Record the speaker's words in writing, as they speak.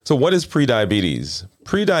So what is prediabetes?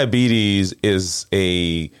 Prediabetes is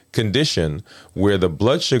a condition where the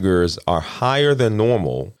blood sugars are higher than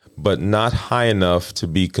normal, but not high enough to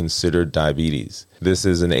be considered diabetes. This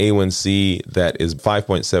is an A1C that is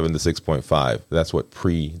 5.7 to 6.5. That's what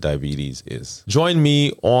pre-diabetes is. Join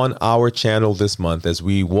me on our channel this month as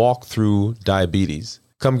we walk through diabetes.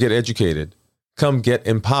 Come get educated, come get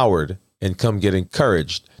empowered, and come get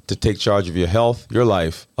encouraged to take charge of your health, your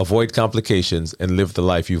life, avoid complications, and live the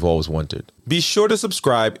life you've always wanted. Be sure to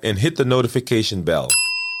subscribe and hit the notification bell.